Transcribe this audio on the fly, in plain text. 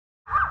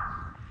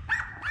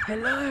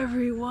Hello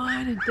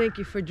everyone, and thank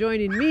you for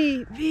joining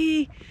me,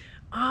 V,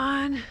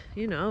 on,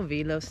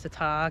 V loves to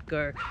talk,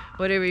 or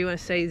whatever you want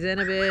to say,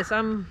 Zenibus.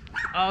 I'm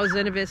all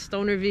Zenibus,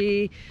 Stoner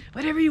V,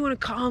 whatever you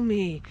want to call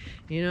me.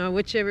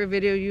 Whichever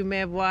video you may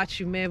have watched.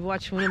 You may have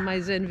watched one of my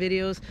Zen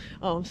videos.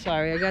 Oh, I'm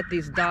sorry, I got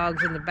these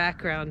dogs in the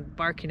background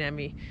barking at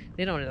me.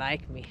 They don't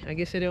like me. I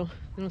guess they don't.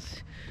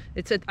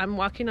 I'm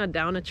walking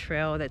down a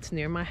trail that's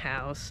near my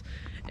house,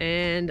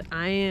 and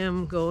I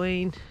am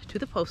going to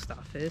the post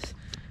office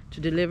to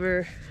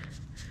deliver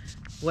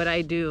what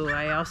I do.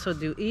 I also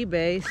do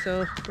eBay,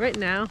 so right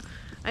now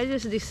I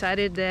just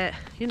decided that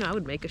I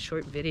would make a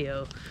short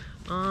video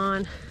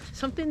on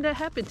something that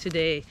happened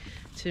today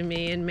to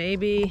me, and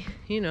maybe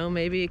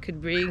it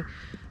could bring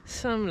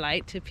some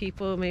light to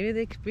people. Maybe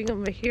they could bring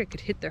them right here, it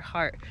could hit their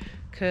heart,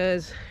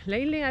 because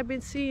lately I've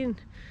been seeing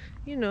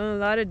a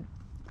lot of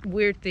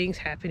weird things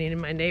happening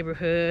in my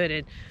neighborhood.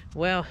 And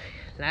well,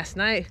 last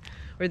night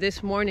or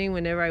this morning,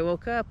 whenever I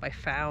woke up, I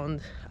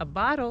found a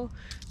bottle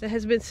that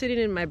has been sitting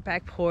in my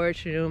back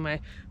porch. My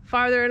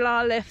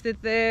father-in-law left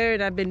it there,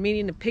 and I've been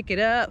meaning to pick it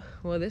up.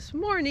 Well, this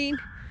morning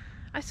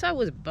I saw it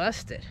was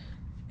busted,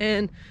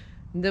 and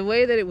the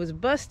way that it was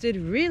busted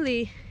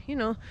really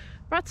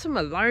brought some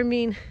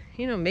alarming,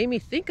 made me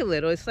think a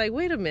little. It's like,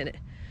 wait a minute,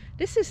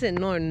 this isn't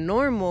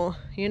normal,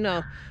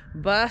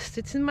 bust.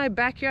 It's in my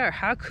backyard.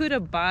 How could a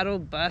bottle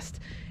bust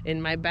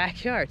in my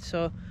backyard?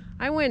 So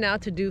I went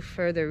out to do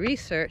further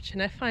research,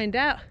 and I find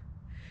out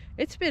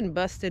it's been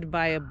busted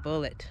by a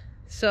bullet.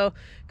 So,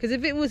 because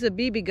if it was a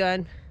BB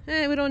gun,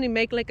 it would only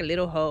make like a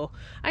little hole.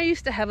 I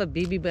used to have a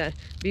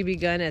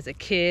BB gun as a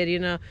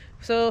kid,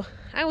 So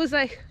I was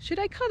like, should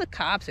I call the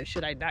cops or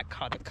should I not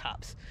call the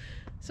cops?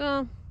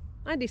 So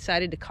I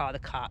decided to call the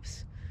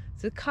cops.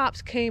 So the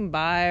cops came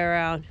by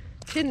around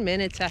 10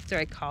 minutes after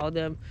I called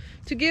them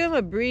to give them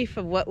a brief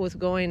of what was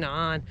going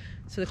on.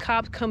 So the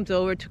cop comes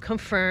over to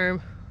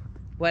confirm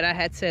what I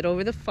had said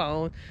over the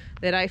phone,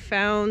 that I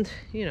found,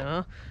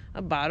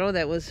 a bottle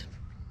that was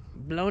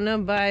blown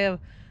up by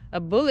a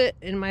bullet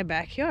in my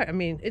backyard. I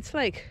mean, it's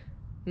like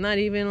not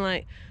even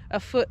like a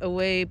foot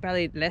away,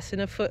 probably less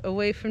than a foot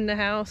away from the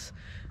house.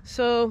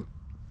 So,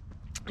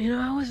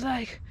 I was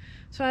like,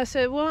 so I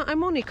said, well,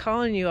 I'm only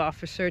calling you,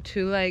 officer,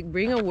 to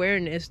bring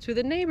awareness to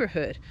the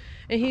neighborhood.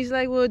 And he's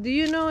like, well, do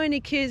you know any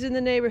kids in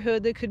the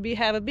neighborhood that could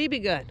have a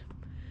BB gun?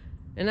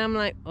 And I'm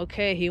like,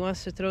 okay, he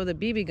wants to throw the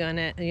BB gun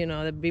at, the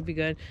BB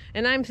gun.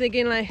 And I'm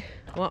thinking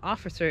well,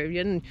 officer,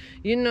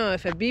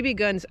 if a BB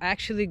gun's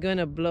actually going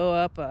to blow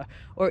up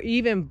or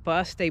even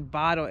bust a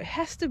bottle, it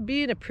has to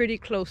be in a pretty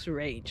close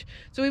range.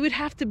 So it would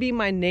have to be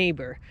my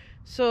neighbor.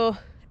 So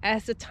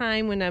as the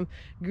time when I'm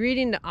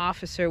greeting the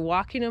officer,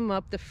 walking him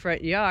up the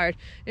front yard,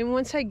 and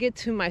once I get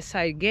to my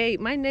side gate,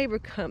 my neighbor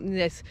comes and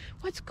says,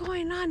 what's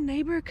going on,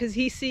 neighbor? Because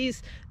he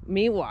sees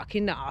me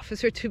walking the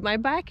officer to my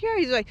backyard.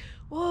 He's like,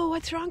 whoa,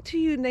 what's wrong to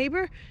you,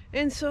 neighbor?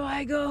 And so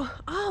I go,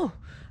 oh,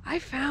 I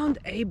found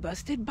a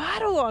busted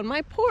bottle on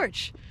my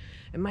porch.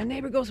 And my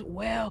neighbor goes,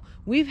 well,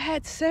 we've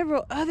had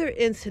several other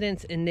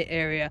incidents in the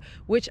area,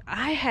 which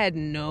I had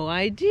no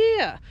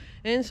idea.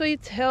 And so he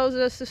tells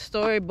us the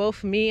story,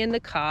 both me and the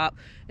cop,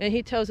 and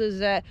he tells us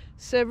that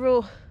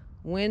several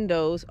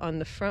windows on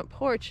the front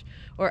porch,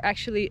 or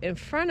actually in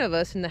front of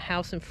us, in the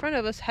house in front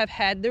of us, have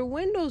had their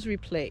windows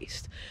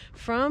replaced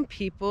from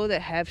people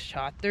that have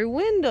shot their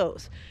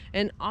windows.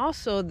 And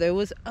also there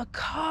was a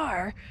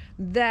car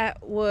that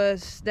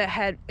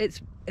had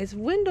its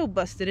window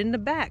busted in the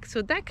back.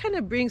 So that kind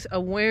of brings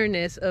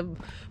awareness of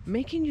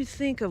making you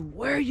think of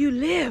where you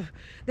live,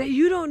 that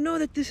you don't know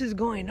that this is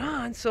going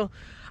on. So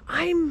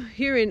I'm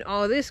hearing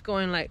all this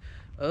going like,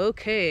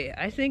 okay,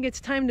 I think it's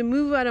time to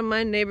move out of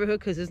my neighborhood,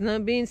 because it's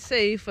not being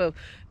safe, of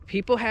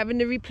people having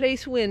to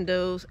replace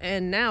windows,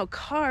 and now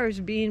cars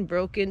being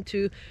broken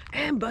into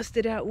and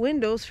busted out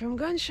windows from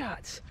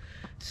gunshots.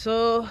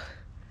 So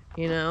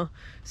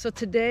so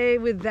today,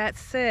 with that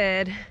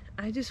said,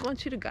 I just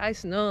want you to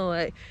guys know,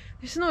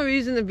 there's no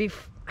reason to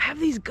have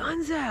these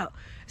guns out,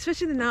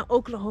 especially now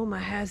Oklahoma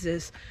has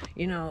this,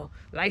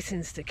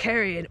 license to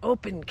carry an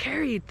open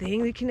carry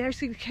thing. You can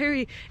actually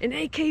carry an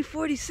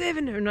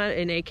AK-47, or not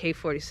an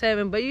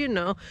AK-47, but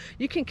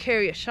you can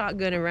carry a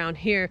shotgun around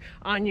here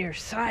on your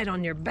side,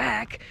 on your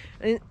back.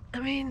 And I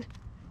mean,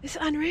 it's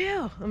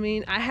unreal. I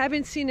mean, I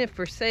haven't seen it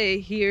per se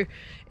here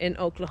in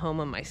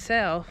Oklahoma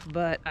myself,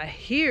 but I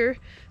hear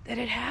that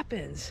it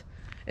happens.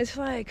 It's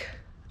like,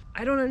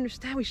 I don't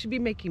understand. We should be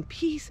making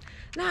peace,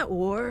 not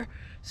war.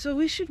 So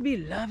we should be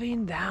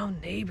loving thou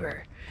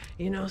neighbor,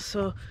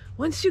 So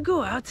once you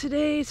go out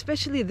today,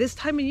 especially this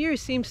time of year,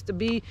 seems to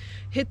be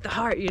hit the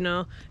heart,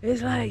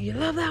 It's like, you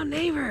love thou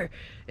neighbor.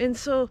 And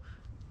so,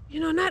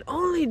 not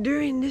only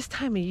during this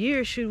time of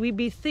year should we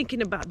be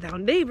thinking about thou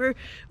neighbor,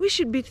 we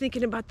should be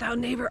thinking about thou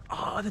neighbor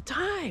all the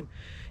time.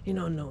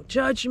 No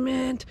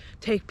judgment,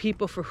 take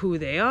people for who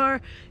they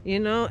are,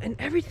 and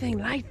everything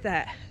like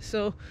that.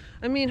 So,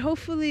 I mean,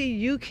 hopefully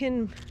you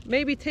can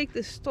maybe take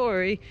this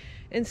story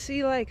and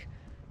see,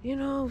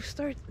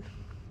 start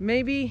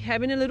maybe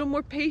having a little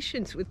more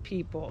patience with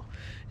people.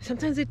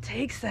 Sometimes it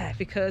takes that,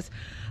 because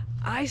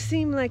I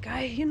seem like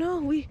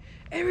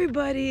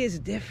everybody is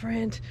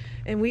different,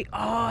 and we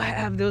all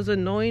have those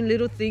annoying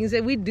little things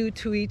that we do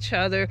to each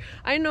other.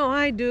 I know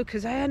I do,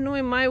 because I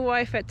annoy my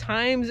wife at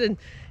times, and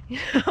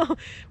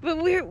but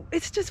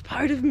it's just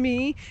part of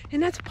me,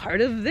 and that's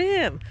part of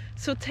them.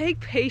 So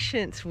take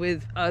patience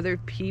with other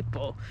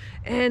people,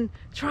 and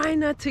try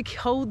not to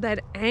hold that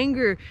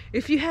anger.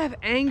 If you have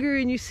anger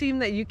and you seem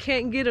that you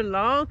can't get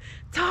along,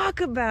 talk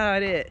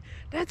about it.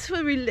 That's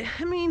what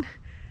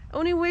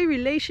only way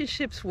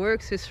relationships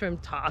works is from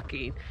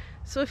talking.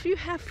 So if you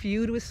have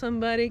feud with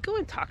somebody, go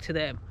and talk to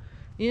them.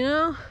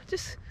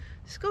 Just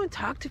go and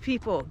talk to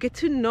people. Get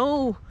to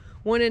know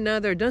one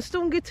another. Just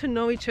don't get to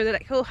know each other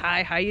like, oh,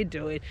 hi, how you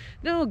doing?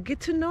 No, get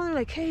to know them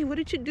like, hey, what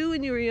did you do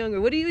when you were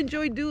younger? What do you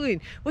enjoy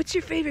doing? What's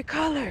your favorite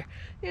color?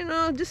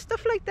 Just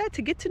stuff like that,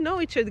 to get to know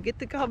each other, get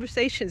the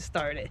conversation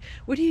started.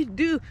 What do you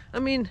do?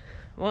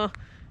 Well,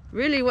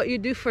 really what you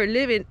do for a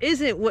living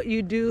isn't what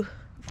you do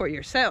for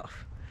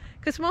yourself.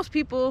 Because most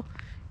people,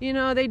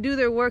 they do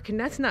their work and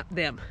that's not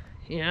them,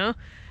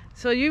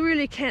 So you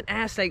really can't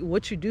ask like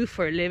what you do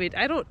for a living.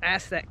 I don't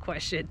ask that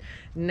question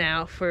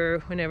now for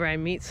whenever I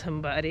meet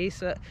somebody.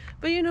 So,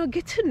 but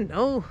get to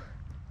know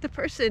the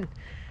person,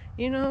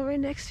 right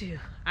next to you.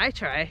 I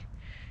try,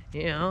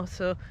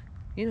 so,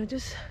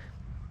 just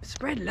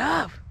spread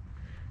love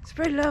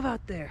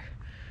out there.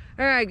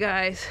 All right,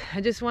 guys,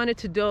 I just wanted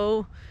to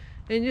go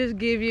and just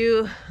give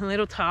you a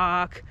little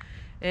talk,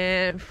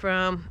 and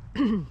from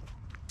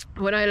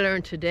what I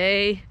learned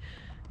today.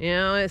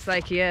 It's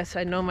like, yes,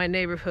 I know my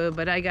neighborhood,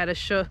 but I gotta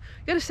set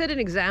an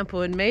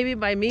example, and maybe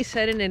by me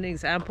setting an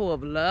example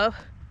of love,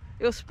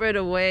 it'll spread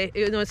away,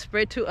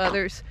 spread to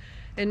others,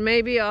 and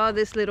maybe all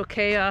this little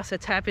chaos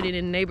that's happening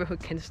in the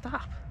neighborhood can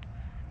stop.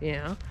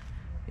 They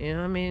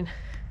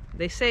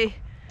say,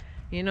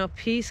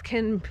 peace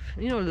can,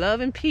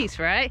 love and peace,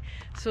 right?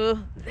 So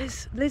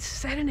let's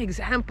set an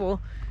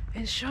example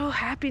and show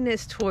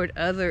happiness toward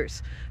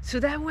others, so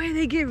that way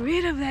they get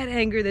rid of that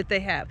anger that they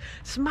have.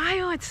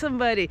 Smile at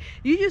somebody.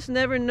 You just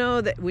never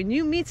know that when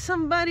you meet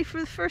somebody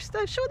for the first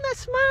time, show them that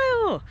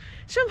smile.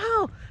 Show them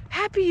how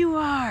happy you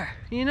are,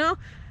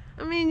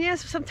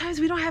 yes,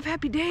 sometimes we don't have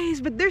happy days,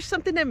 but there's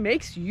something that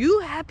makes you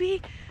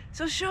happy,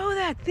 so show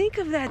that. Think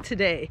of that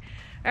today.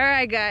 All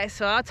right, guys,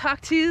 so I'll talk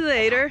to you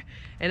later,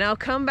 and I'll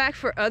come back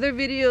for other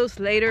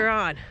videos later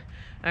on.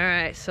 All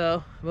right,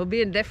 so we'll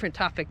be in a different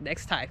topic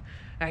next time.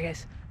 All right,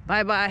 guys,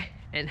 bye-bye,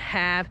 and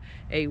have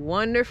a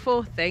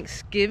wonderful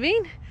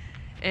Thanksgiving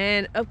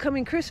and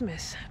upcoming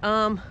Christmas.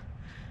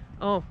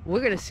 Oh, we're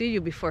gonna see you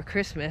before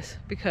Christmas,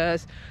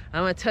 because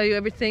I'm gonna tell you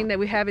everything that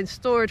we have in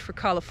storage for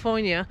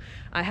California.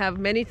 I have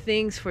many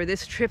things for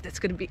this trip that's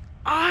gonna be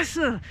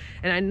awesome,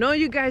 and I know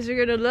you guys are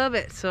gonna love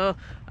it. So,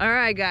 all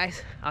right,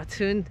 guys, I'll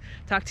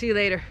talk to you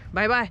later.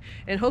 Bye-bye,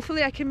 and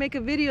hopefully I can make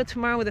a video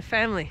tomorrow with the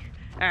family.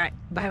 All right,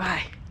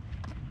 bye-bye.